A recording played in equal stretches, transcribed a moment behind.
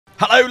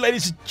Hello,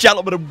 ladies and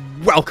gentlemen,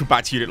 and welcome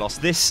back to Unit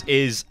Lost. This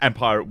is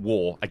Empire at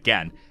War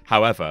again.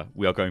 However,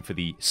 we are going for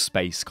the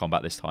space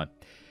combat this time.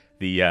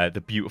 The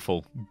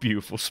beautiful,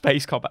 beautiful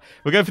space combat.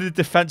 We're going for the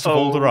defense of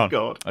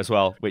Alderaan as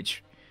well,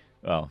 which,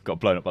 well, got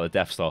blown up by the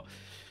Death Star.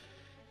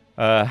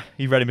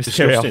 You ready, Mr.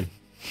 Disgusting.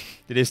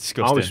 It is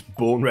disgusting. I was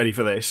born ready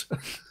for this.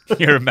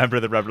 You're a member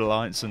of the Rebel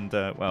Alliance, and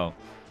well,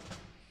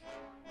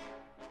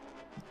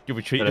 you'll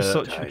be treated as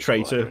such. A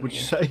traitor, would you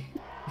say?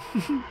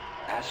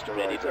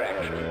 Ready for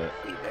action.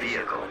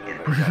 Vehicle in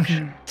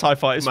production. TIE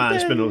fighters. Man,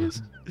 it's been all...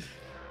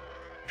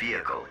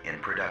 Vehicle in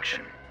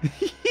production.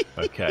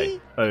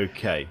 Okay,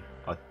 okay.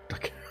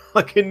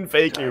 I can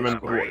vaguely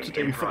remember what to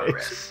do for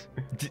this.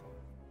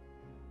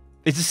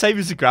 It's the same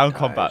as the ground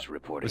combat,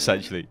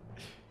 essentially.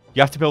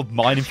 You have to build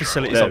mining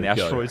facilities on the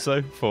asteroids,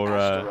 though, for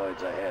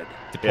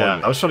deployment. Yeah,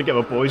 I was trying to get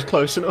my boys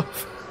close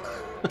enough.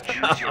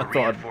 Choose your I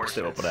thought I'd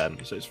still up at them,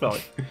 so it's fine.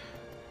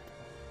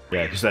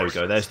 Yeah, because there we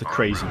go. There's the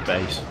crazy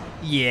base.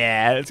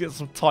 Yeah, let's get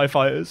some TIE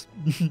fighters.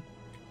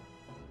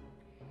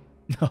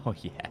 Oh,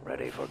 yeah.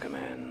 Ready for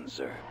command,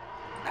 sir.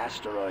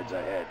 Asteroids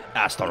ahead.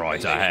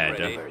 Asteroids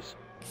ahead.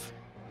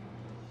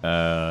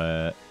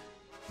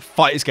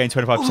 Fighters gain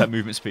 25%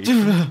 movement speed.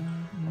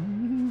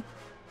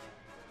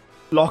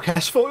 Lock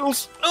S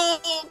foils.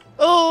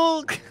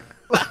 Oh!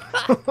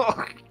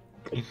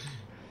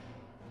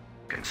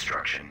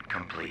 Construction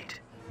complete.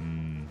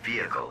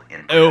 Vehicle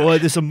in production. Oh, well,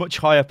 there's a much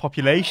higher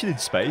population in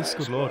space.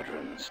 Good lord.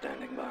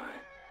 Standing by.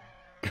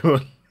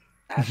 Good.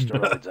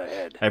 Asteroids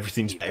ahead.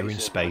 Everything's better in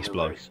space,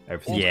 bloke.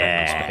 Everything's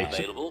Yeah. better in space.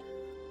 Available.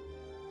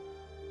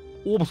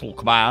 Orbital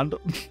command.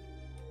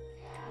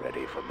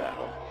 Ready for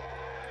battle.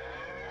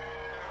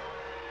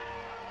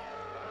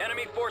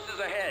 Enemy forces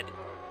ahead.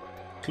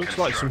 Looks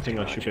like something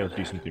I should be able to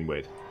do something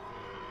with.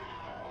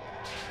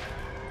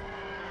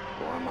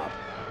 Warm up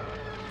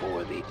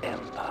for the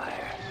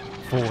Empire.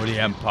 For the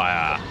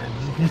Empire.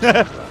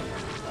 Attack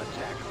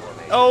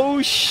formation.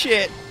 Oh,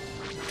 shit.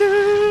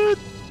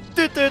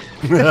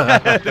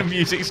 The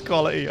music's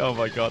quality. Oh,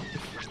 my God.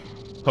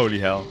 Holy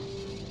hell.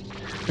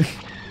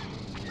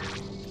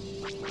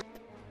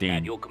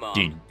 At your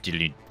command.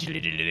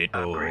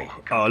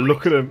 Oh,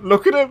 look at him!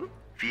 Look at him!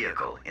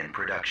 Vehicle in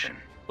production.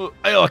 Oh,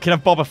 I can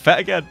have Boba Fett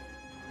again.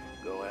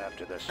 Go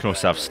after the Can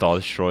also have Star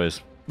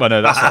Destroyers. Well,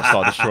 no, that's not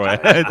Star Destroyer.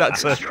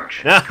 That's a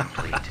Construction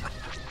complete.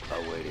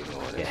 awaiting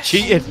orders.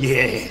 cheated.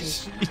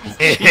 Yes!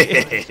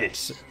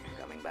 Yes!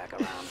 Coming back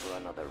around for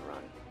another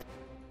run.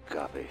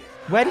 Copy.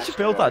 Where did you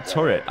build that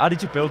turret? How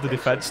did you build the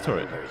defense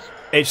turret?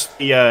 It's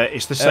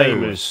the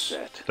same Oh. as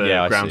the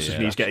Yeah, I ground see, system. yeah.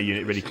 You need to get a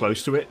unit really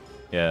close to it.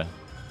 Yeah.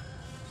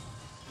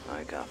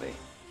 I copy.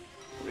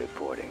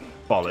 Reporting.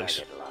 Bollocks.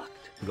 Target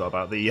locked. Forgot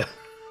about the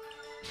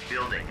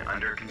Building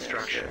under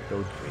construction.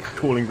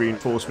 calling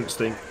reinforcements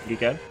thing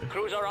again.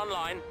 Cruiser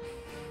online.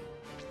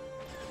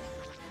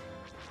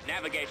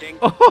 Navigating.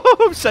 Oh,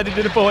 I'm sending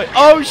in a boy.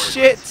 Oh,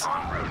 shit.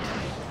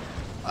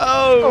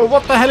 Oh, Oh,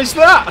 what the hell is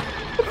that?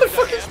 What the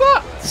fuck is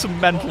that? some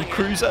mental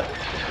cruiser.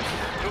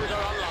 Cruiser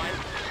online.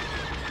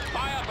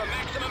 Fire for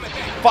maximum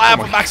effect. Fire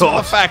my for maximum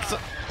God. effect.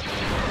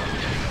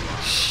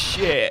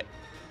 Shit.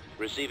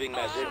 Receiving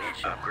message.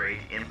 Upgrade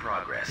in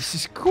progress. This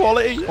is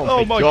quality. Oh Oh,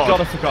 my my God.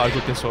 God, I forgot how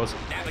good this was.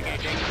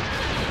 Navigating.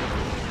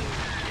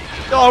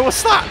 Oh,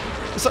 what's that?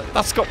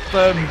 That's got,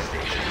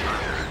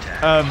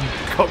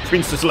 Got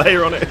Princess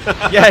Leia on it.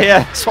 yeah,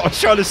 that's what I was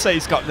trying to say.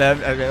 It's got them.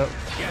 Yes,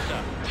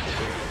 sir.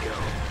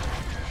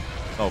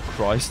 Oh,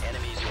 Christ.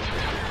 Enemies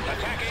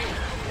attacking.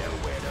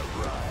 Nowhere to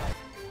run.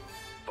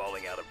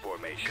 Falling out of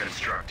formation.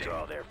 Constructing.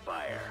 Draw their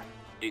fire.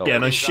 Yeah,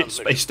 no shit.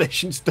 Space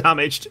station's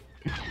damaged.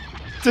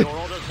 Your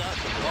orders, sir.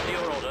 What are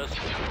your orders?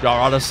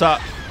 Yarada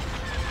sat.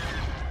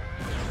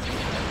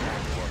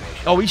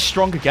 Oh, he's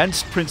strong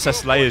against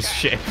Princess Leia's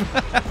ship.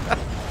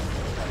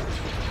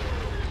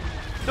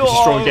 This is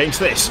strong against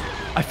this.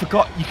 I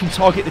forgot you can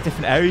target the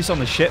different areas on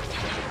the ship.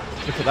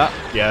 Look at that.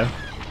 Yeah.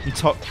 You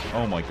talk.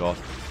 Oh my God.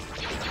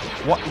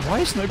 Why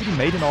has nobody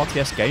made an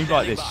RTS game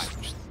like this?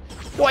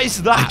 What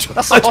is that?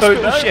 That's the I don't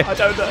hospital know. ship. I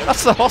don't know.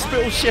 That's the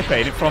hospital ship,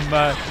 ain't it? From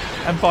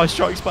Empire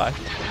Strikes Back.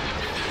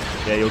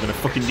 Yeah, you're gonna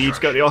fucking need to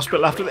go to the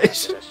hospital after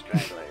this. The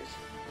stragglers.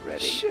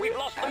 Ready. We've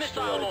lost the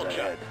missile launcher.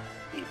 Ahead.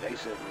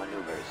 Evasive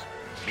maneuvers.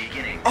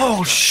 Beginning.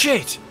 Oh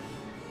shit!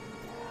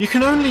 You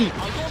can only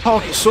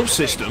target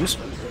subsystems.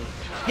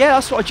 Yeah,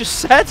 that's what I just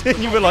said, and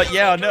you were like,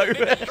 "Yeah, I know."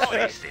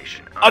 Space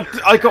station.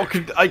 I got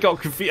confused.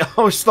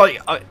 I was like,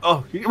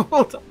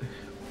 what?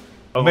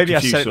 Maybe I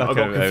said it like I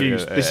got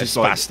confused. This is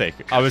like, spastic.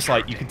 I was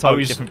like, "You can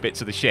target different bits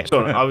of the ship."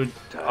 sorry, I'm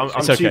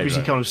It's too okay, busy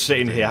bro. kind of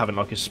sitting here having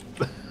like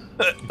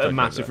a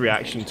massive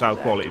reaction to how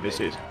quality this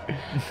is.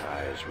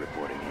 Tires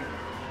reporting in.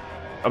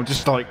 I'm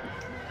just like,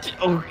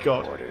 oh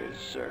god. Orders,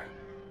 sir.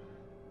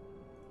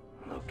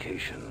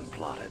 Location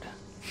plotted.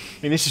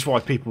 I mean, this is why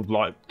people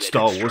like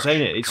Star Wars,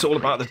 ain't it? It's all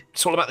about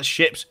the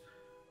ships.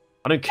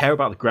 I don't care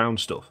about the ground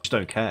stuff. I just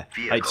don't care. I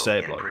hate to say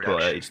it, like,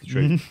 but it's the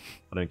truth.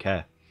 I don't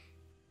care.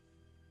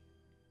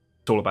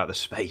 It's all about the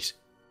space.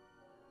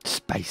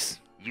 Space.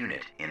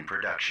 Unit in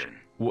production.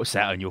 What's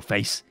that on your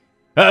face?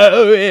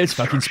 Oh, it's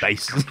fucking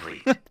space.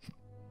 Complete.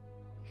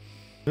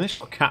 Let's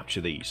not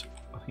capture these.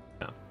 I think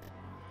now.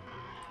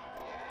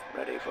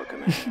 Ready for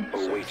command.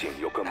 Awaiting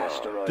your command.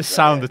 The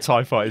sound of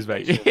TIE fighters,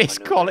 mate. It's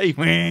quality.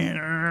 The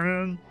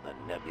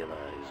nebula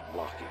is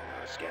blocking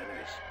our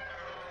scanners.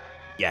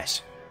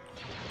 Yes.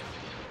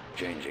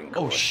 Changing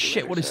Oh course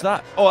shit, to what is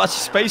intercept. that? Oh, that's a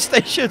space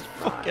station.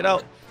 Fucking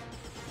hell.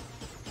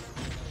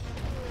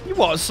 You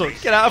what, son?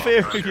 Get out of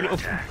here, you little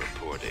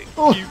Reporting.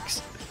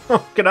 pukes.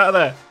 Get out of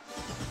there.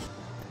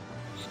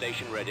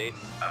 Station ready.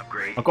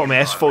 Upgrade. I've got my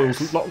in S foils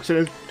progress. locked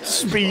in a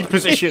speed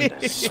position.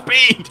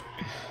 Speed!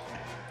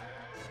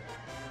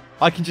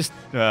 I can just...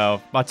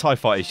 my TIE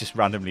fighters just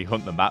randomly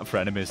hunt the map for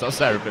enemies. That's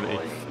their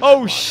ability.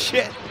 Oh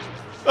shit!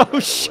 Oh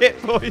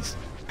shit, boys!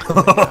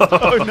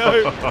 Oh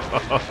no!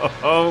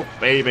 Oh,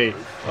 baby.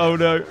 Oh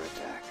no!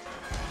 Attack.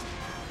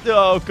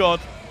 Oh god!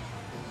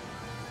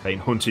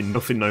 Ain't hunting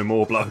nothing no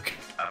more, bloke.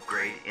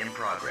 Upgrade in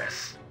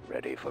progress.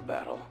 Ready for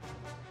battle.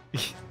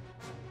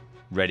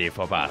 Ready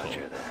for battle.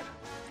 Roger that.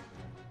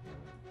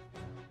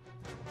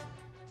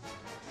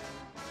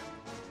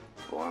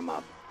 Warm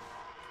up.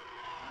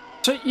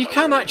 So you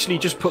can actually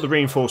just put the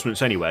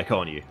reinforcements anywhere,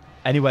 can't you?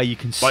 Anywhere you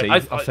can see,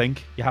 Like, I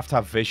think. You have to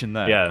have vision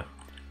there. Yeah.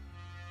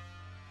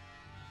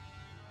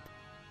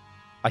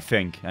 I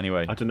think,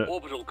 anyway. I don't know.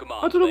 Orbital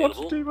command I don't know what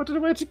available. to do. I don't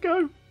know where to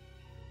go.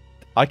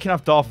 I can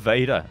have Darth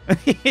Vader.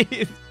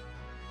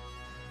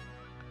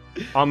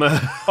 I'm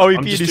Oh, he'd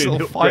I'm be just in his doing little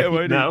the fighter, upgrade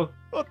won't he? now.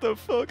 What the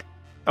fuck?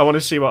 I want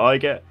to see what I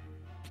get.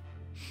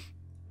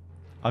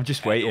 I'm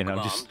just Handle waiting. I'm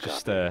command,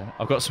 just copy.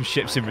 I've got some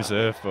ships in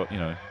reserve, but you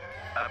know.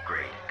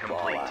 Upgrade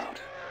complete.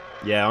 Fallout.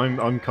 Yeah,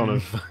 I'm kind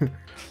of.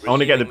 I want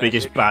to get the Receiving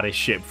biggest, message. baddest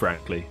ship,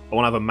 frankly. I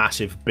want to have a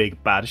massive,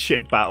 big, bad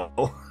ship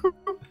battle.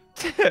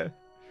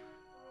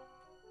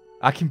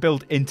 I can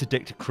build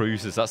interdicted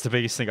cruisers. That's the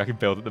biggest thing I can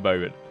build at the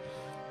moment.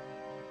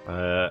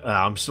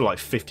 I'm still like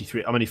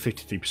 53. I'm only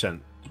 53%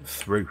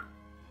 through.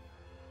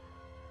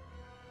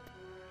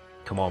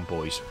 Come on,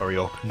 boys. Hurry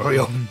up. Hurry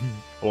up.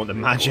 I want the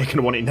magic and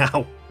I want it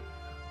now.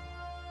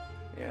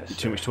 Yes, Too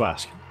sir. much to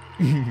ask.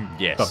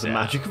 Yes. Have the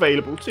magic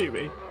available to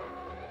me.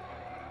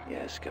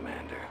 Yes,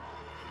 Commander.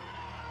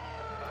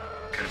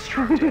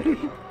 Constructed.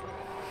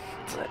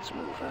 Let's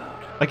move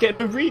out. I get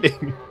no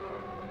reading.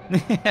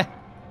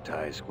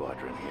 TIE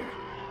squadron here.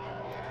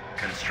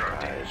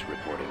 Constructing. TIEs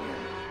reporting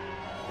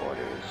in.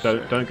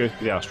 Orders. Don't go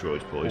through the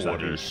asteroids, boys.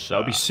 That'd Orders,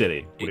 be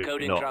silly. would it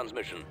Decoding not?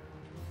 transmission.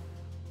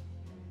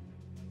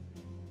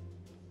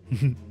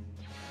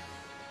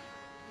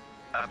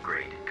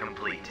 Upgrade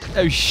complete.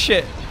 Oh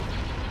shit!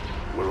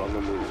 We're on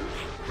the move.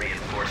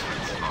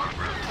 Reinforcements en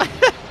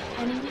route.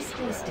 Enemy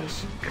space station has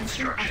been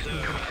Construction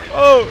upgraded. complete.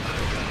 Oh!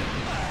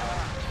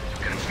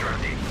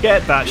 Constructing.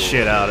 Get that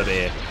shit out of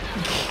here.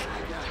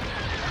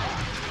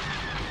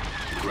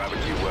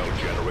 Gravity well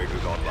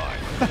generators online.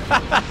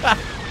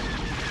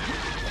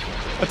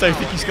 I don't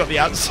think he's got the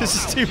answers.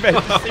 There's too many,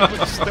 too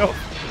much stuff.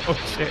 Oh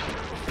shit!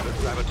 The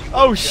gravity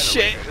Oh well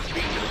shit! generator has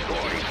been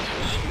destroyed.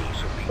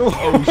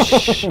 Oh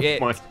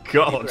shit! Oh my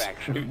god.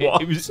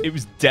 What? It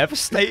was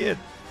devastating.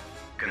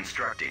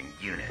 Constructing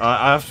unit.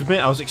 I have to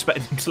admit, I was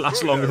expecting to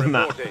last longer than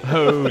that. Reporting.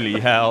 Holy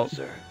hell!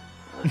 Sir,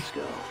 let's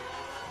go.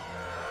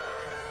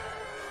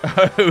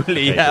 Holy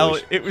Okay, hell!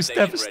 boys. It was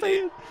Station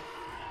devastating.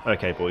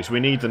 Okay, boys, we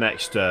need the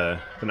next lot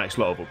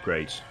of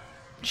upgrades.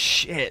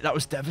 Shit, that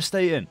was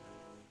devastating.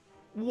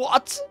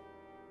 What?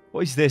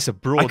 What is this? A I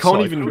broadside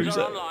can't even.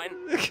 Cruiser cruiser?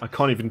 online. I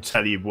can't even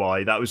tell you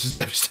why. That was as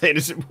devastating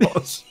as it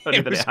was. Only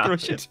It that was happened.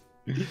 crushing.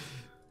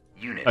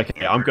 Unit.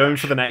 Okay, in I'm going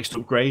for the production. next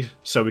upgrade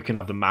so we can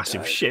have the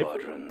massive TIE ship,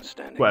 squadron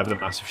standing whatever the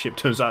by. massive ship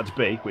turns out to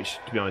be. Which,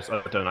 to be honest,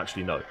 I don't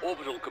actually know.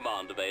 Orbital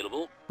command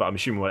available. But I'm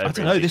assuming whatever. I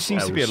don't know. it This is,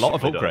 seems to be a else lot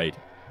of I don't. upgrade.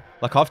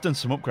 Like I've done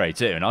some upgrades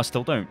here, and I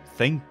still don't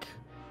think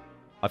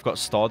I've got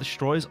Star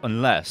Destroyers,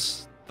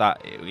 unless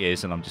that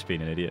is, and I'm just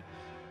being an idiot.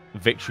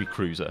 Victory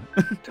Cruiser.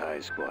 TIE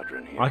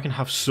squadron here. I can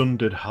have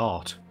Sundered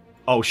Heart.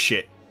 Oh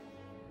shit.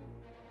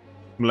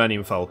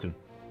 Millennium Falcon.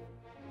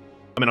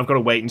 I mean, I've got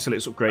to wait until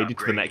it's upgraded to the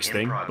Upgrade next in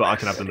thing, but I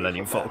can have the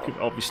Millennium progress.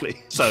 Falcon,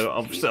 obviously. So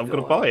obviously I'm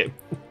going to buy it.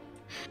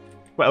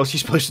 What else are you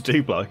supposed to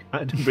do, bloke?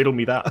 Riddle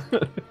me that.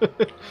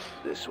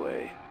 This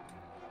way.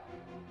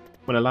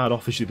 When a lad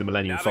offers you the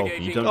Millennium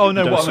Falcon, you don't. Oh you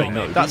no, don't what say I mean?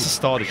 no. do That's you? a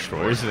Star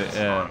Destroyer, isn't it?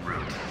 Yeah. En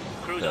route.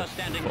 Cruiser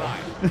standing by.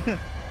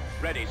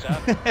 Ready, sir.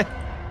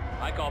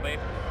 I copy.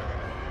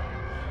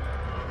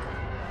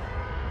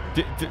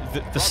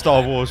 The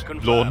Star Wars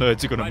lore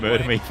nerds are going to Right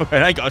murder away. me.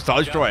 I ain't got a Star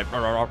Destroyer.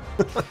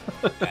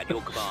 At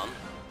your command.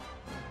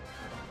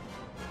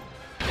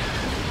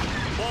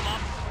 Warm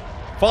up.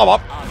 Follow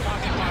up. Our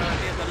target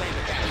priority is the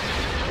laser cannon.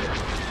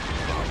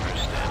 Bomber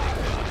standing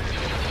by.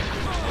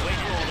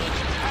 Awaiting orders.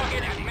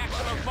 Target at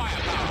maximum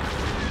firepower.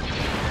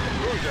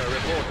 Cruiser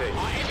reporting.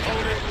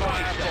 Holding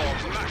fire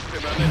for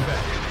maximum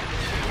effect.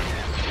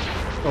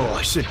 Oh,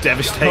 it's a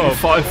devastating Oh,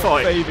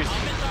 firefight. baby. Our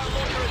missile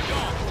launcher is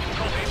gone.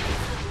 Copy.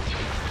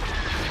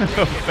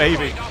 Oh,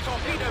 baby. Our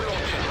torpedo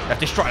launcher. I've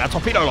destroyed that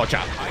torpedo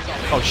launcher.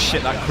 Oh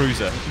shit, that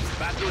cruiser.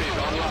 Batteries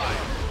online.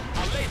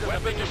 Our laser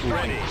weapon is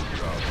ready.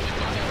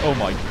 Oh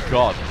my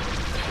god.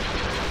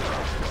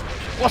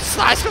 What's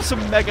that? It's got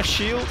some mega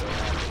shield.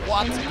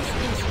 What? Enemy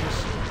space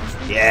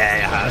station is Yeah,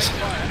 it has.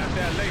 Fire at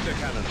their laser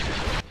cannon.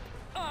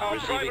 Our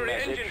primary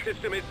engine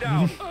system is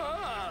down.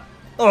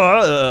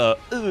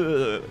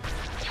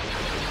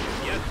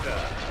 Yes,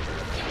 sir.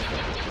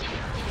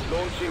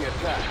 Launching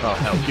attack. Oh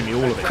hell, give me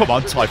all of it. Come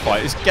on, TIE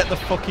fighters, get the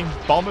fucking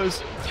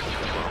bombers.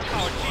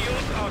 Our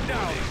shields are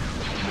down.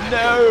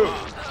 No.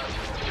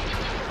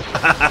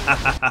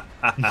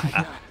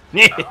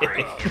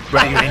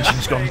 Right, your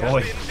engine's gone,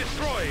 boy. Been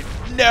destroyed.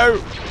 No.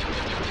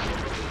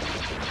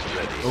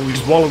 Oh,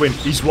 he's wallowing.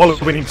 He's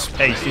wallowing in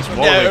space. He's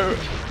wallowing. No.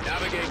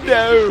 Navigating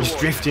No. He's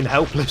drifting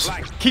helpless.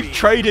 Keep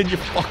trading, you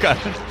fucker.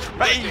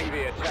 Trade.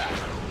 the attack.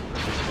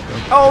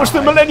 Oh, it's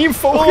the Millennium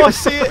Falcon. Oh, I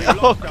see it.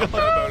 Oh, Our God.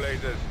 turbo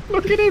lasers.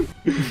 Look at him.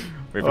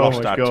 We've Oh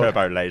lost my our God.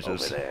 turbo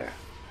lasers. there.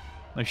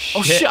 No shit.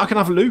 Oh shit, I can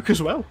have Luke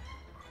as well.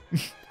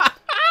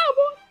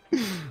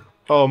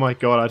 Oh my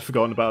god, I'd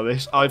forgotten about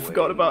this. I'd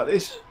forgotten about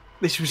this.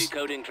 This was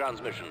Decoding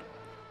transmission.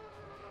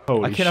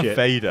 holy I can have shit.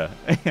 Vader.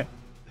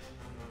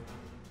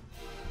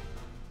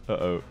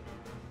 Uh-oh.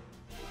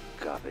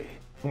 Copy.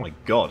 Oh my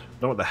god, I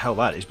don't know what the hell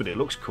that is, but it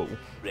looks cool.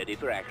 Ready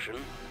for action.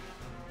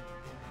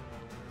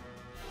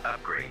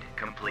 Upgrade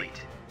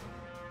complete.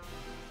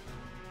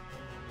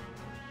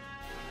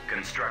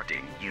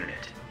 Constructing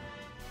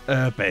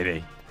unit.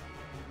 Baby.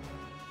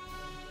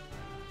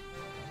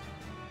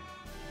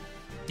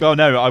 Oh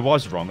no, I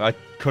was wrong. I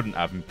couldn't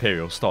have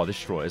Imperial Star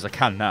Destroyers. I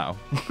can now.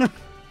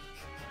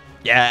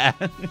 Yeah.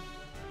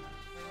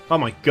 Oh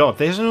my god,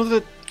 there's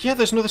another. Yeah,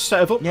 there's another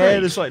set of upgrades. Yeah,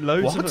 there's like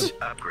loads What? of them.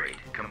 Upgrade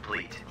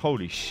complete.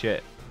 Holy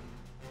shit.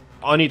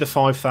 I need a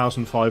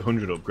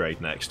 5,500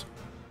 upgrade next,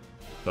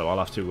 so I'll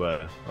have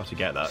to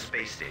get that.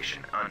 Space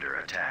station under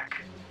attack.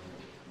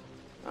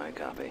 I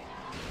copy.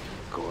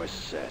 Course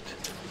set.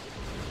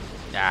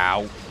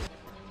 Ow.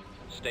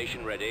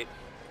 Station ready.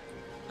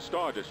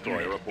 Star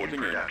Destroyer Unit in reporting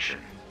in. production.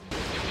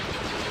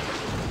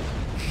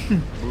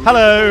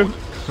 Hello.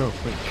 Oh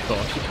my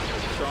god.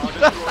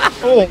 Star Destroyer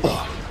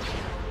Oh.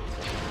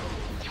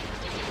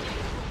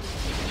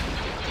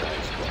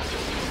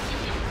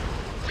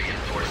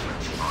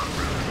 Reinforcements en route.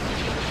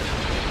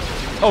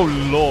 Oh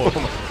lord. Oh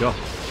my god.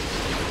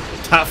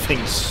 That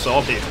thing's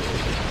solid.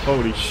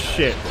 Holy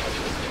shit.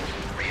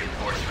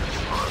 Reinforcements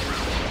en route.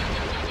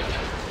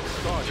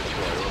 Star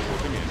Destroyer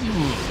reporting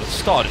in.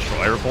 Star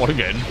Destroyer reporting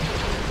in.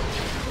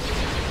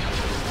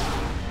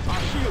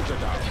 Our shields are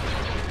down.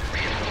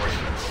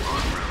 Reinforcements en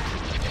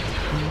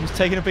route. He's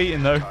taking a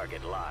beating though.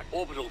 Target locked.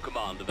 Orbital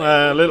command A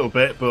available. little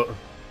bit, but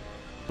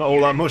not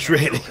all that much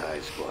really. TIE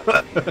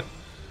squad.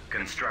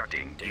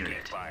 Constructing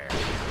unit. Fire.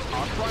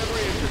 Our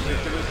primary engine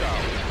system is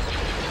down.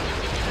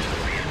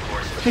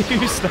 Reinforcements.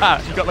 Who's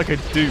that? You got like a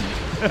dude.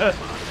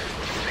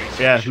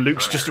 Yeah,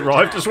 Luke's just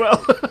arrived as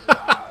well.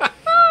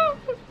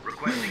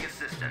 Requesting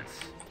assistance.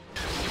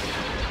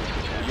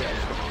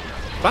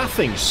 That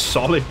thing's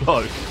solid,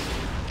 bloke.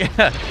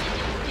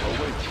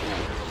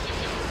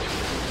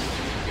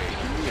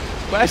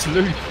 Where's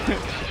Luke?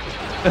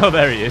 Oh,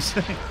 there he is.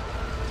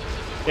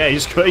 Yeah,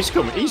 he's coming.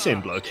 He's in,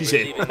 bloke. He's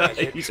in.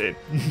 He's in.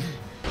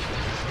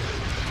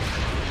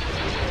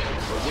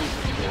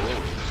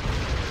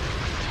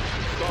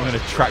 I'm gonna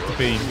track the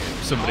beam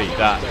somebody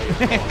that.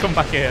 Come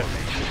back here.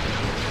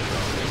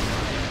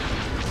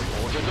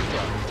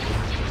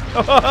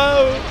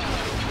 Oh,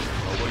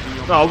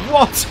 Oh,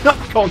 what? I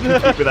can't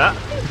compete with that.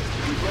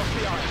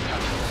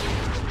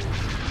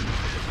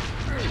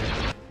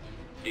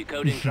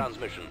 Decoding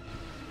transmission.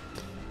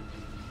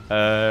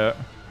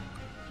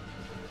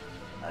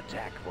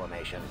 Attack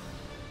formation.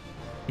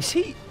 is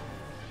he?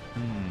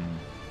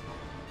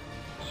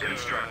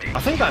 Constructing. I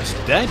think that's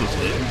dead,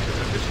 isn't it?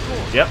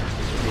 Yep.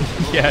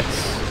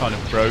 Yes, kind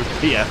of broke.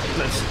 Yeah.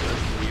 Let's.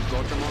 We've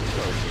got them on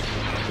scope.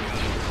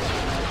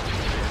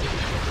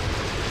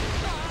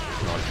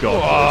 Oh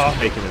god,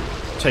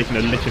 taking a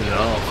licking and a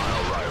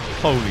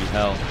half. Holy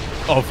hell.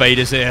 Oh,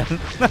 Vader's here.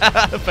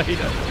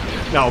 Vader.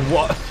 Now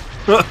what?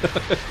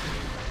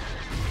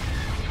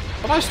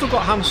 Have I still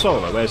got Han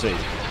Solo? Where's he?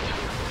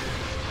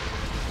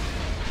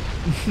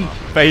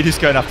 Vader's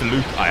going after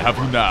Luke. I have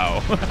you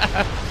now.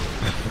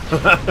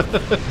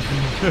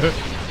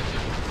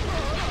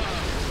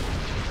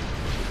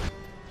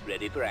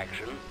 Ready for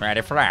action.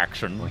 Ready for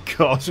action.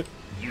 God.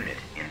 Unit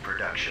in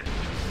production.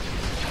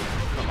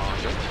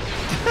 Commander.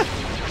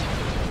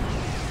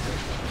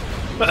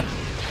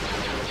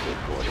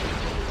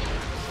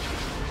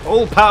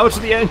 All power to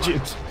the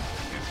engines.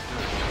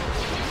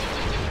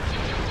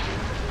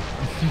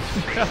 Our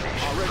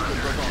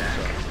engines are on,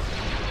 sir.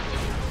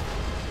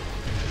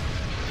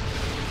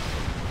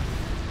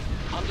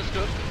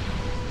 Understood.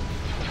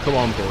 Come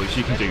on, boys,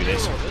 you can do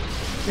this.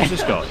 Who's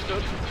this guy?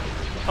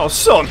 Oh,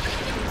 son!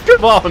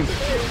 Come on!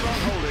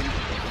 Holding.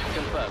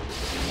 Confirmed.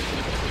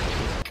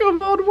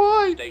 Come on,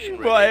 why? Station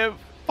ready. Well,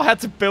 if I had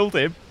to build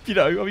him, you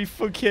know, I mean,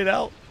 fucking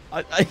hell.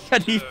 I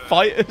need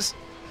fighters.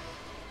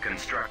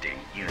 Constructing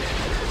unit.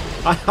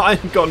 I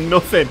ain't got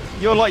nothing.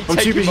 You're like I'm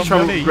too taking busy my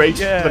trying to money. upgrade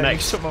Yeah, the you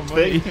next took my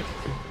money. thing.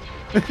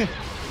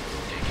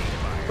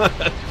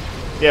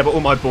 Yeah, but all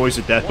my boys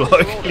are dead, bloke.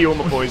 All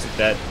my boys are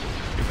dead.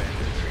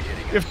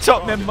 You've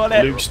took me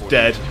money. Luke's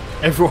dead.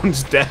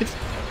 Everyone's dead.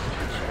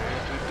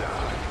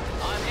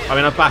 I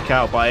mean, I back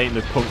out, but I ain't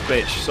the punk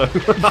bitch, so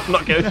I'm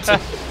not going to.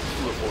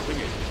 Reporting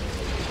in.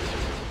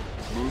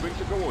 Moving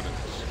to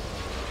coordinates.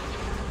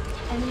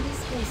 Enemy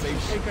space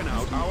They've station taken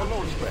out our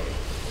launch bay.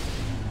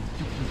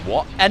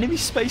 What? Enemy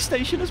space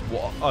station is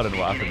what? I don't know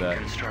what happened there.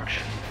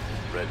 Construction.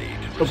 Ready to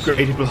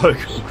Upgraded bloke.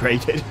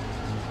 Upgraded.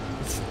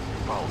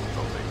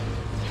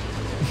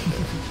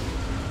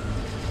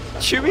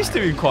 Chewie's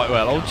doing quite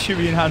well. Old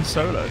Chewie and Han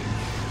Solo.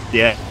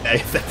 Yeah,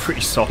 they're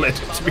pretty solid,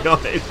 to be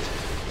honest.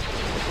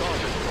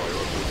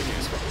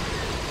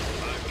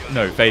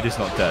 No, Vader's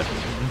not dead.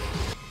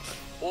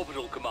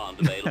 Orbital command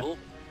available.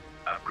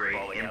 Upgrade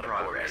in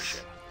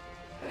progress.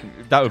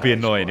 That would be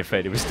annoying if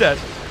Vader was dead.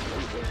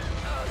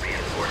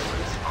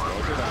 Reinforcements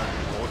en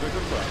route. order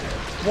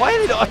confirmed. Why are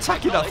they not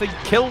attacking that thing?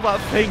 Kill that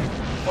thing.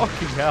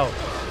 Fucking hell.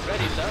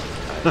 Ready, sir.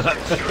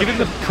 Give him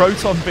the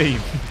proton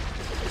beam.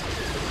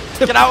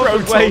 Get out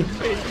of the way.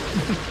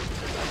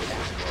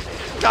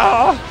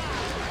 Ah!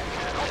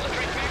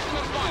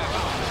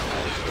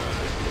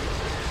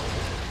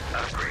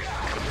 Upgrade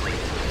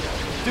complete.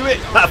 Do it.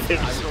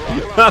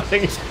 That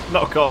thing's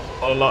not got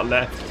a lot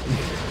left.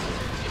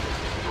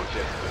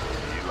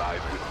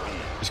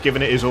 Just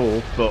giving it his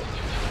all, but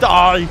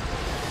Die.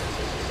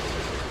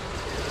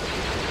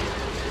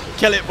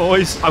 Kill it,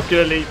 boys. I'm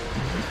gonna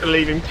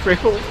leave him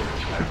crippled.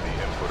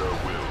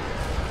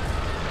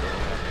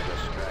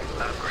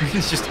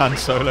 It's just Han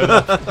Solo.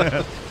 Now.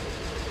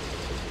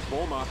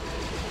 Form up.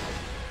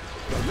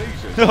 The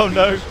lasers Oh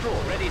no.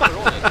 Ready for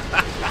order.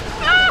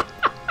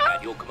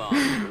 At your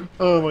command.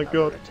 Oh my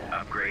god.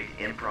 Upgrade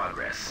in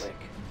progress.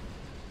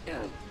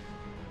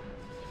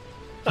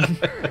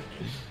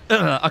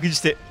 I can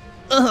just hit.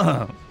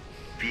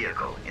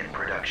 Vehicle in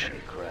production.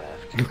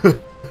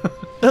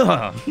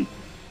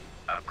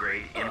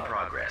 Upgrade in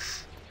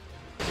progress.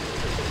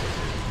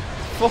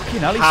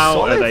 Fucking hell, he's How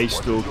solid. are they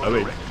still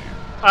going?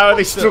 How are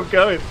they still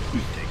going?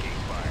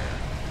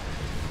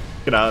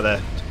 Get out of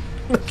there.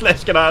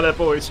 Let's get out of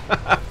there, boys.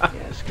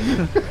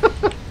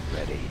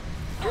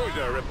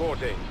 Cruiser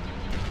reporting.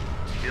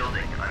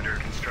 Building under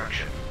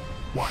construction.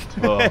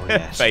 Oh,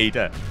 yes.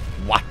 Vader.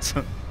 What?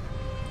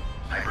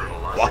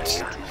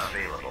 Hypervelocity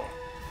available.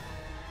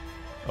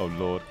 Oh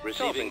lord.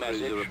 Receiving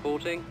cruiser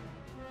reporting.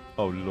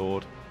 Oh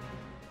lord.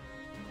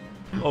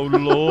 Oh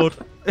lord.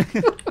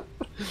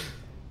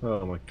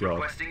 Oh my god.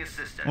 Requesting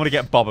assistance. I want to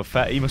get Boba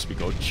Fett. He must be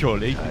good,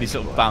 surely. And his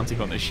little bounty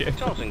hunter ship.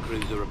 Tartan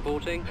cruiser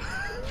reporting.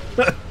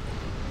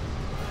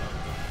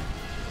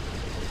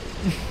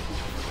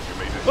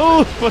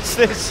 Oh, what's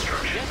this?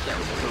 Correct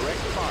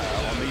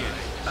fire on the end.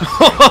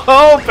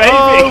 Oh baby!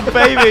 Oh,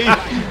 baby!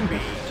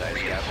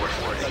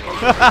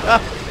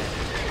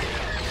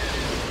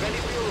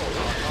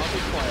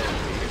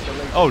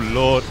 Oh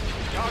lord.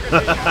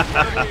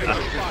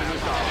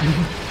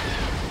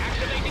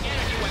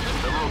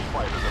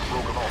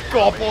 Go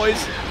on,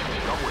 boys!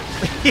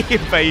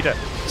 Vader.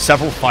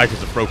 Several fighters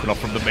have broken off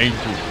from the main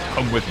group.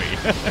 Come with me.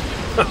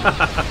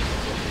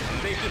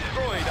 They've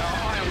destroyed our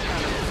ion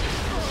cannon.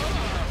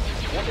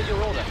 What is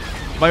your order?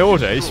 My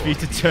order is for you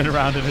to turn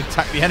around and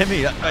attack the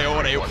enemy. That's my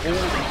order. I'm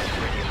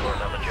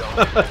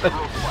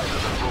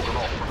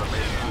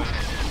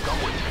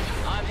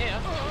here.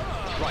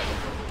 Right.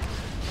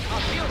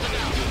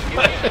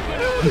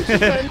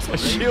 My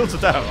shields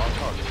are down.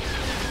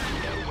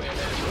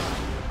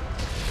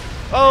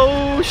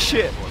 Oh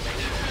shit!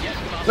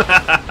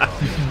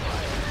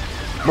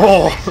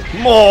 More!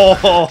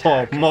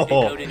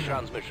 Decoding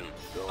transmission.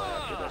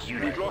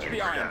 We've lost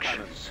the ion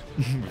cannons.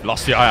 We've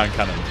lost the ion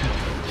cannon.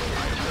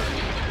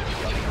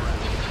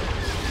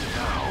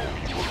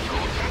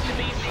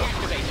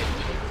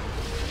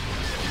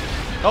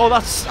 Oh,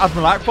 that's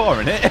Admiral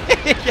Akbar, isn't it?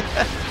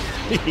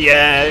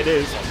 Yeah, it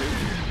is.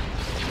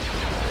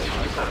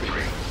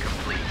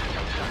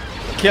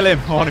 Kill him.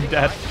 I want him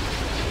dead.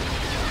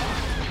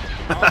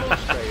 Our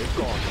launch bay is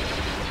gone.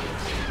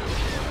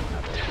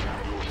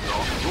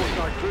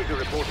 Broadside cruiser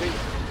reporting.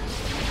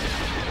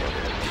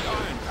 The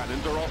ion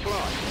cannons are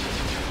offline.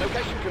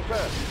 Location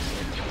confirmed.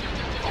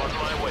 On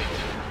my way.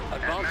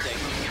 Advancing.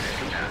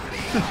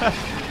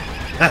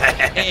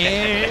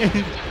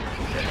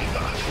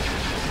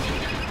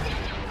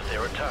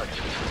 There are targets.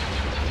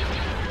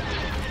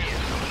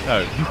 No.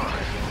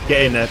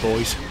 Get in there,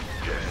 boys.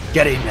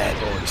 Get in there,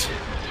 boys.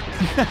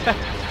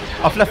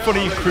 I've left one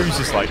of your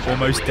cruisers like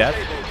almost dead,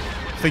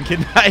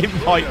 thinking that it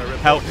might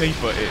help me,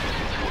 but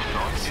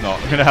it's not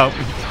going to help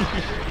me.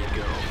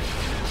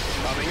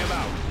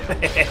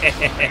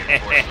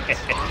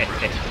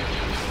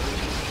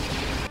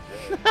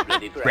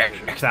 Ready for Wreck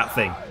action. that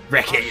thing.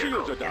 Wreck it.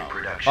 Shields are In down.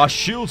 production. Our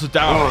shields are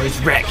down. Oh, it's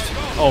wrecked.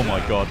 Oh my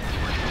god.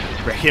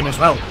 Wreck him as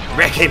well.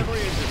 Wreck him.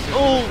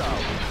 Oh,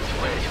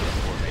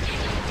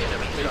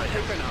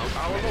 Taken out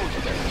our launch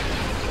bay.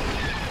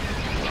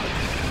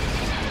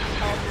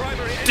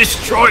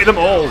 Destroy them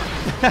all.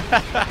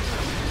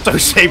 So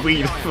say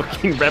we, the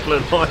fucking Rebel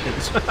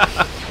Alliance. Our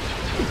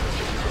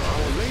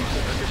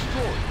lasers are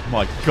destroyed.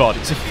 my god,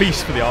 it's a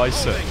feast for the eyes,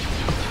 sir.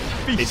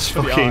 It's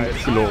for the fucking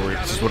eyes.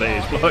 glorious, is what it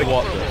is. Like,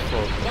 What the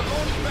fuck? The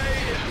launch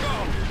bay is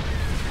gone.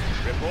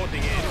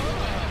 Reporting in.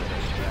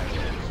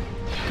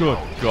 Good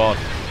God.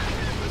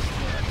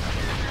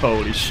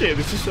 holy shit,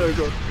 this is so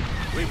good.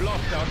 We've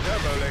lost our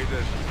turbo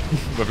lasers.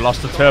 We've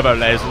lost the turbo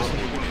lasers.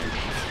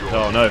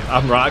 Oh no,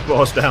 Admiral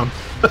Akbar's down.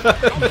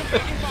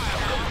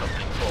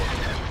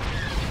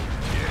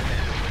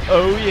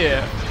 Oh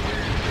yeah.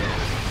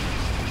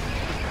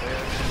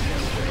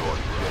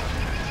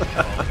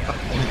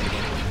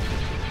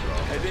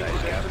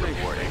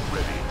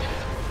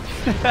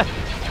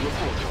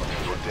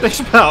 This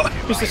about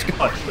who's this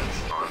guy?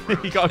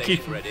 You gotta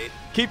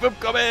keep them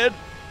coming.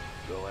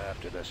 Go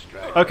after the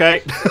strike.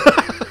 Okay.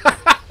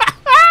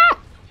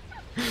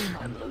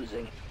 I'm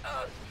losing.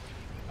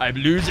 I'm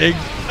losing.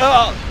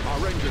 Ah!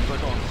 Our engines are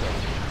gone, sir.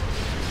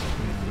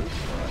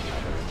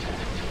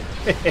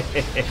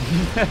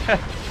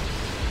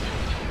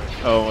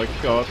 Oh my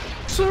god.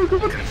 So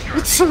good.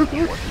 It's so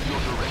good.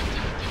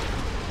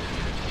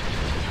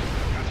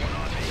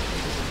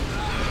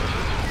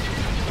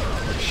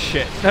 Oh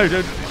shit. No,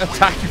 don't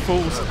attack, you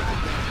fools.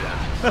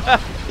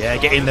 Yeah,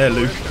 get in there,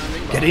 Luke.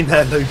 Get in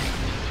there, Luke.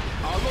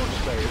 Our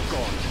launch bay is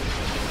gone.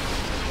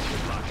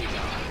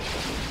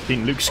 I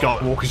think Luke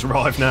Skywalker's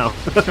arrived now.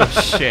 Oh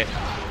shit.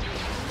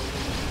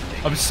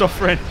 I'm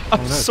suffering.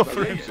 I'm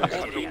suffering.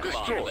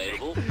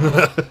 Available.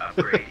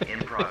 Upgrade in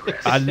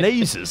progress. Our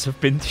lasers have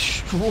been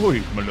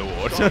destroyed, my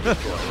lord.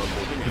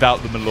 Without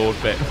the my lord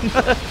bit.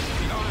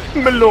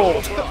 My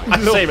lord. I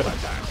say it.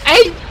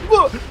 Hey,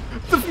 what?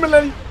 The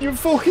Millennium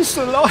Falcon's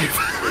still alive.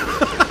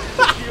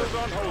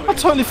 I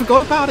totally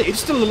forgot about it. It's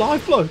still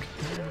alive, bloke.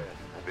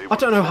 I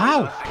don't know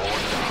how.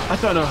 I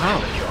don't know how.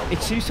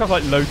 It seems to have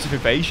like loads of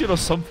evasion or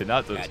something,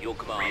 that does. At your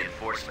command.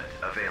 Reinforcement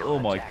available. Oh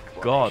my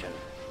god.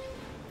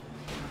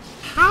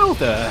 How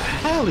the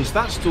hell is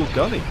that still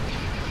going?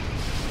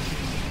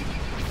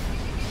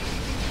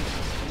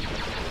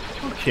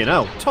 Fucking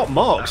hell. Top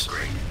marks.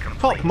 Upgrade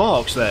complete. Top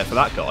marks there for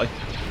that guy.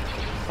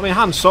 I mean,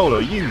 Han Solo,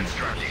 you...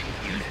 Constructing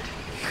unit.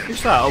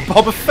 Who's that? Oh,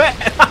 Boba Fett.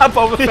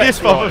 Boba Fett. Yes,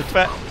 Boba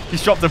Fett.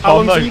 He's dropped a How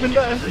bomb long's though. he been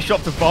there? He's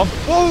dropped a bomb.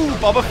 Whoa,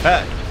 Boba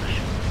Fett.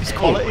 He's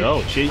quality.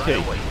 Oh,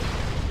 cheeky.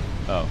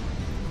 Oh.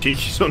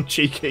 Cheeky son,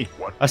 cheeky.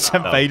 I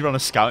sent Vader on a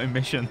scouting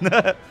mission.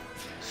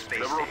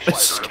 Space A station.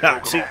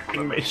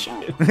 scouting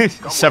mission.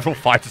 Several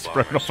fighters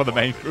broken off for the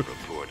main group.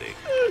 Reporting.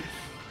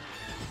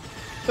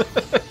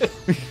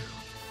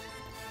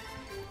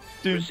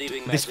 Dude, Receiving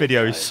this message.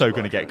 video is so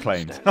going to get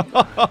claimed.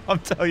 I'm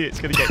telling you,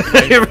 it's going to get It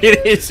claimed.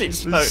 really is.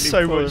 It's There's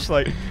so totally much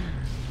like...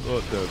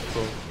 What the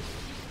fuck?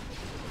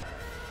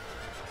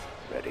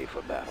 Ready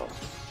for battle.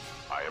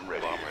 I am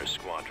ready. Bomber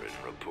squadron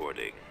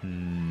reporting.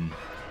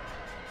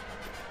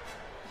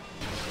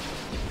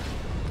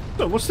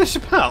 So what's this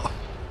about?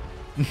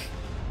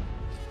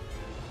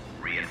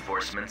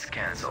 Reinforcements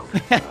cancelled.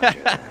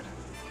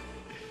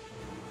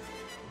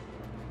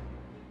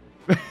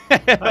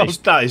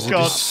 That is a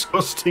God.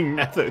 disgusting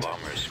method.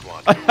 Bomber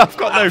squadron. I've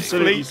got no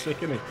Absolutely fleet. sick,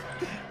 isn't it?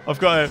 I've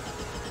got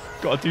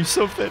to do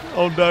something.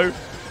 Oh no.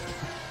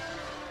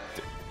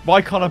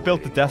 Why can't I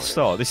build the Death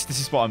Star? This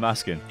is what I'm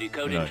asking.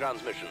 Decoding No.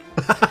 transmission.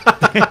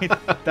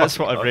 That's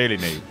what I really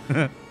need.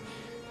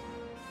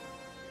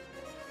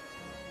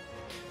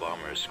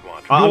 Bomber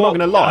squadron. I'm not going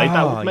to lie, that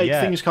Ah, would make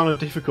yeah. things kind of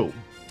difficult.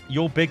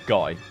 Your big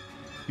guy,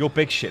 your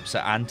big ships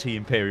are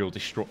anti-imperial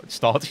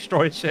Star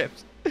Destroyer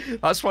ships.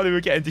 That's why they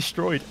were getting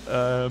destroyed.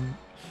 In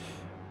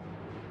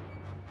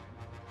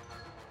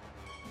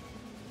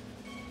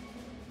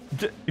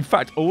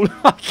fact, all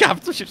our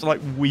capital ships are like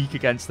weak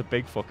against the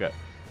big fucker.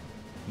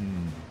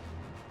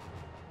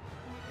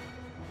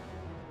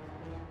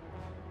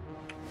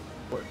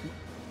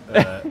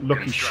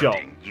 Lucky shot.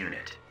 Constructing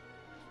unit.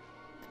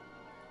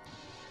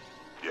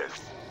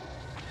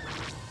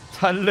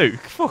 And Luke,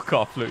 fuck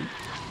off, Luke.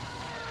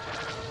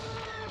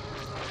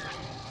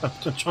 I'm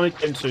trying to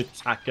get him to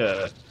attack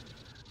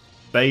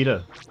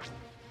Vader.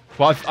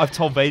 Well, I've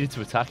told Vader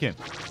to attack him.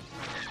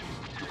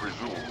 You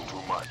presume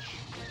too much.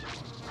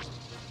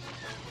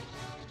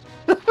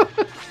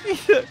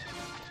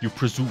 You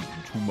presume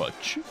too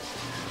much.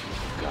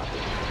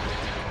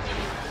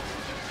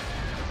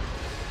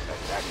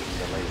 Attacking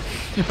the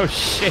laser. Oh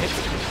shit!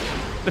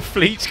 The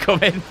fleet's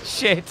coming.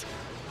 Shit.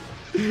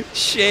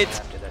 Shit.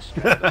 After the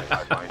strike. I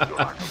find you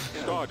lack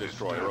Star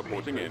Destroyer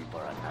reporting in.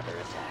 For another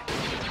attack.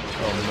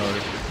 Oh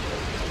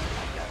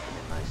I got them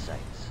in my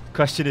sights. no.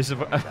 Question is,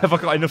 have I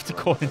got enough to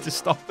call in to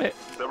stop it?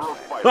 several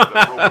fighters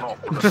have broken off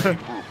from the main group.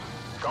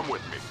 Come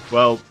with me.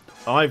 Well,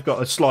 I've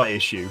got a slight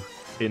issue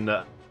in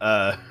that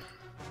I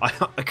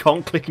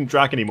can't click and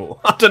drag anymore.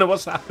 I don't know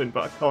what's happened,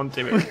 but I can't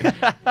do it.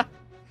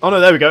 Oh no,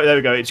 there we go, there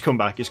we go. It's come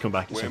back, it's come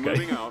back, it's We're okay.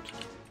 moving out.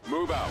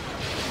 Move out.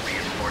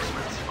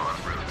 Reinforcements en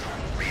route.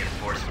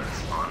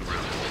 Reinforcements en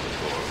route.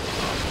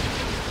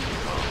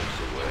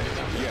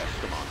 Yes,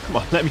 Commander. Come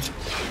on, let me...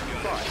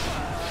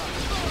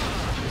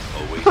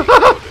 Awaiting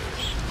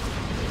orders.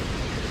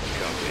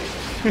 Copy.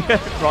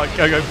 Right,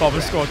 go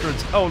bomber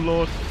squadrons. Oh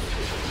lord.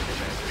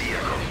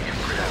 Vehicle in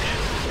production.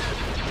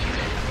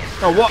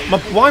 Oh, what?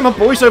 Why are my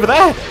boys over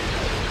there?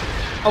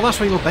 Oh, that's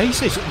where your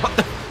base is. What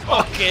the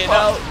Fucking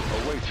hell.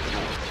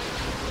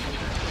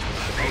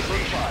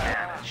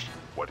 Damaged.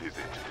 What is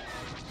it?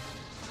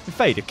 Did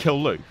Vader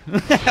kill Luke? I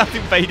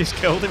think Vader's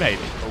killed him,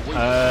 maybe.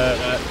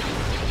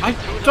 I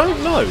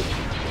don't know.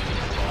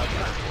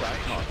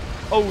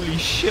 Holy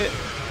shit.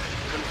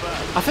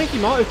 I think he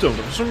might have done,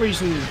 but for some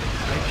reason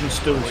I can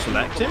still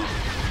select him.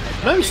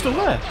 No, he's still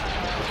there.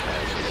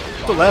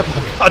 Still there,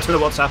 but I don't know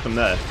what's happened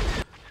there.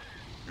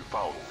 You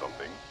found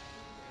something.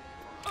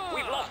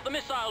 We've lost the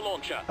missile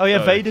launcher. Oh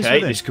yeah, Vader's Okay,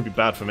 with him. this could be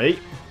bad for me.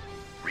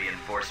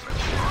 Reinforcements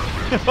en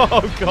route.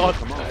 Oh god.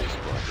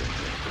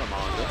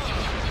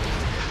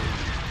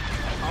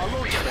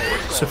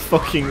 It's a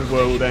fucking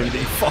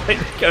world-ending fight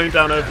going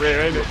down over here,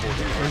 isn't it?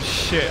 Oh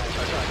shit.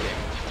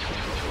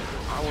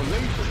 Our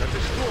lasers have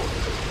destroyed.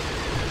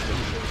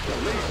 The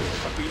lasers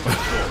have been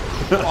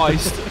destroyed.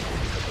 Christ.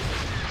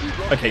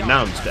 Okay,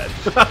 now he's dead.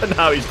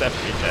 Now he's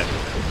definitely dead.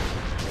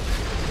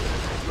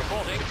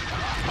 Reporting.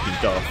 He's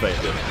Darth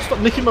Vader. Stop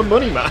nicking my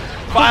money, man.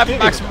 Fire for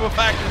maximum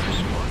effect.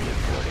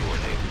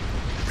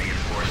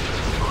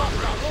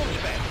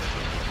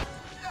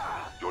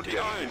 Your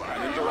destiny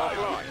is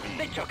arriving.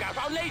 They took out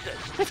our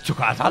lasers. They took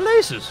out our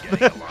lasers.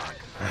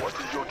 What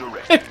is your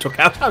direction? Took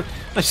out.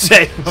 I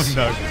say. Oh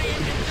no.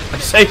 I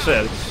say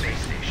so.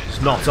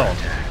 It's not on.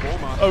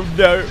 Oh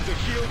no.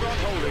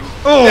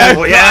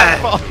 Oh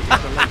yeah.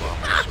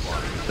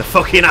 The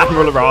fucking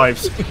Admiral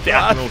arrives. The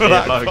Admiral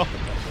Beardlow.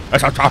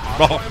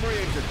 Primary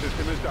exit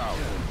system is down.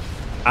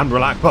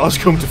 Admiral Akbar's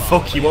come to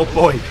fuck you up,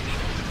 boy.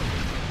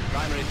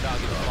 Primary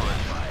target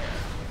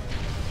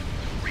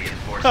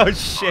fire. Oh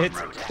shit.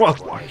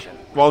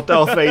 While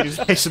Darth Vader's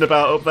pissing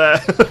about up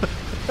there.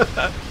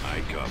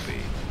 I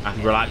copy.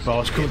 Admiral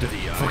Akbar's come to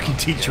fucking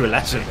teach you a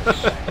lesson.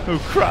 Oh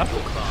crap.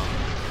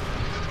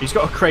 He's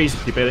got a crazy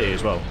ability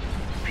as well.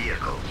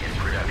 Vehicle in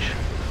production.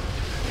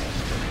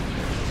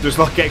 Does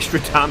like extra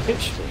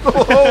damage.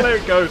 Oh, there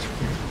it goes.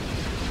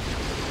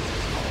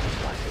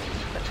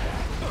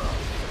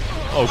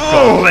 Oh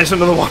god. Oh, there's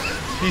another one.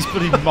 These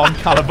bloody Mon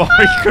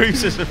Calamari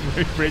cruisers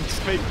have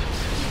rinsed me.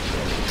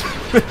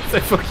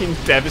 They're fucking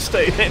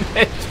devastating.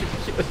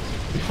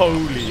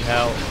 Holy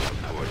hell.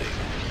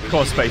 Come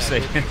on, Space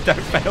Station. Don't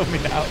fail me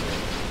now.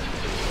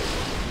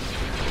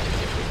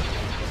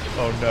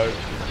 Oh no.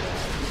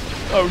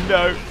 Oh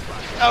no.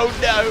 Oh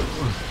no.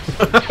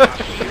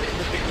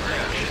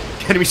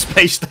 Enemy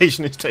space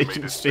station is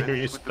taking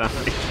serious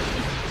damage.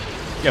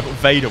 Yeah, but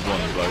Vader won,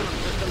 bloke.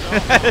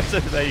 So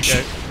there you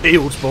go.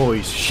 Shields,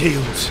 boys,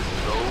 shields.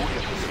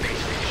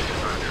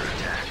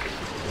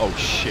 Oh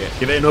shit.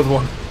 Give it another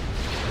one.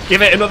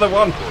 Give it another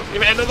one.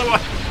 Give it another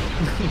one.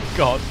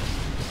 God.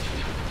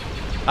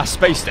 Our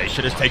space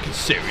station has taken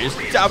serious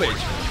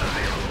damage.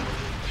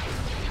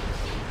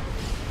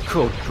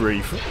 Good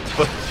grief.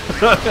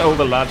 All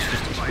the lads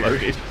just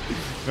exploded.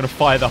 I'm going to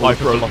fire the All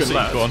broken hypervelocity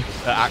lads. gun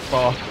at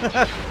Akbar.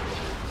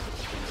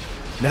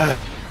 No.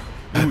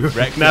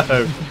 Wrecked No.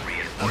 him.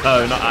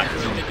 No, not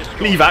Akbar.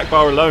 Leave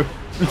Akbar alone.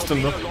 He's done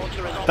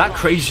enough. That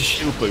crazy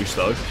shield boost,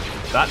 though,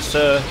 that's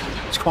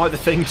it's quite the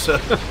thing, sir.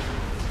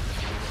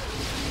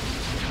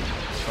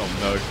 Oh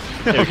no.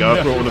 There we go, I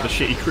no. brought another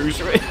shitty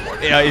cruiser in.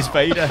 Yeah, it's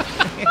Vader.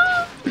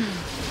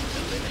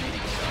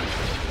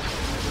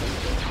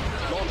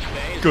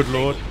 Good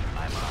lord.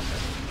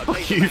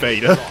 Fuck you,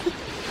 Vader.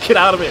 Get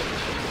out of it.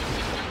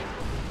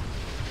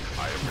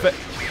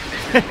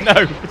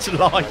 No, it's a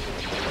lie.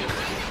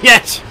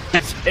 Yes!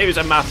 It was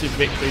a massive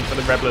victory for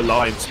the Rebel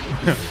Alliance.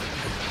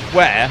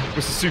 Where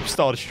was the Super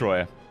Star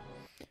Destroyer?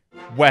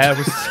 Where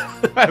was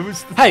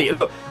the... Hey,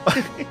 look,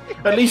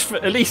 at least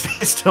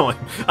this time,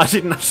 I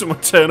didn't have someone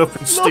turn up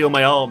and steal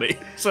my army,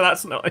 so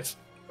that's nice.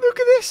 Look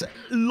at this.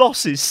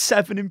 Losses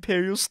 7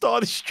 Imperial Star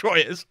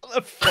Destroyers. What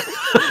the fuck?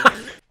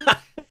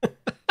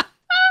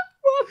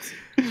 What?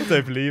 I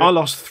don't believe it. I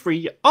lost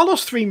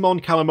three Mon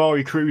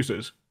Calamari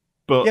cruisers,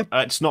 but Yeah.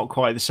 It's not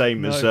quite the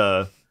same as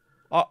I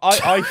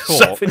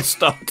thought... 7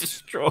 Star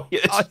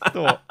Destroyers.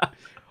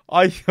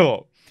 I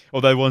thought,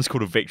 although one's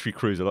called a Victory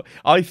Cruiser,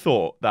 I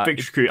thought that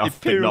Victory Cruiser, I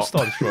think Imperial not.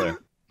 Star Destroyer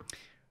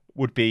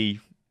would be,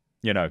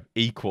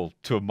 equal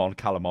to a Mon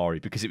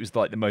Calamari because it was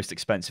like the most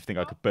expensive thing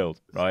I could build,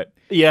 right?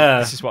 Yeah.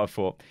 This is what I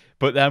thought.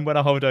 But then when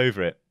I hovered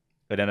over it,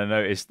 and then I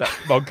noticed that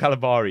Mon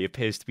Calamari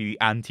appears to be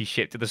the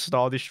anti-ship to the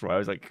Star Destroyer. I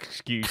was like,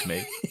 excuse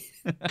me.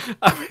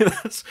 I mean,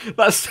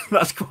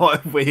 that's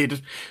quite a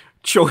weird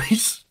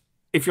choice,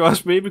 if you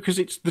ask me, because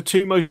it's the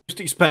two most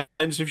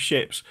expensive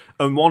ships,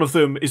 and one of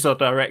them is a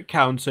direct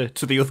counter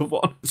to the other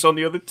one that's on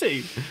the other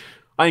team.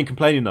 I ain't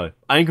complaining, though.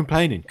 I ain't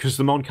complaining, because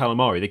the Mon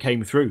Calamari, they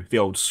came through, the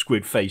old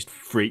squid-faced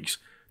freaks,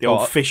 the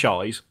old fish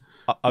eyes.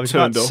 I was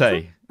about turned to up,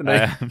 say, and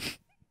they-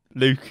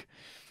 Luke,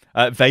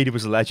 Vader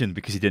was a legend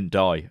because he didn't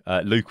die.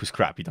 Luke was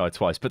crap, he died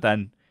twice. But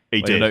then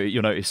He did.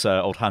 You'll notice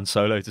old Han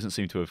Solo doesn't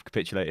seem to have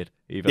capitulated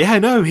either. Yeah,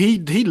 no,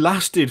 he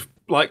lasted,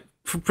 like,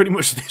 for pretty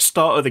much the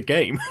start of the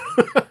game.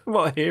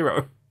 What a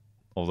hero.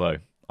 Although,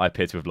 I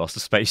appear to have lost the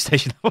space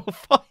station level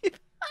 5.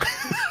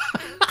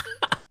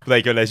 There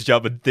you go, ladies and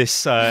gentlemen.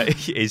 This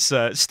is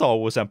Star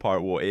Wars Empire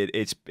at War.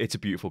 It's a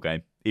beautiful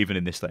game, even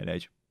in this day and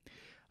age.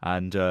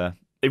 And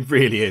It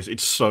really is.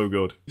 It's so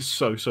good. It's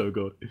so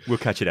good. we'll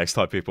catch you next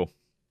time, people.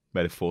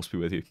 May the force be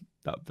with you.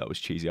 That was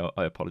cheesy. I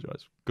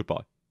apologise.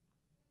 Goodbye.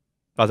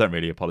 I don't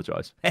really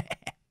apologise.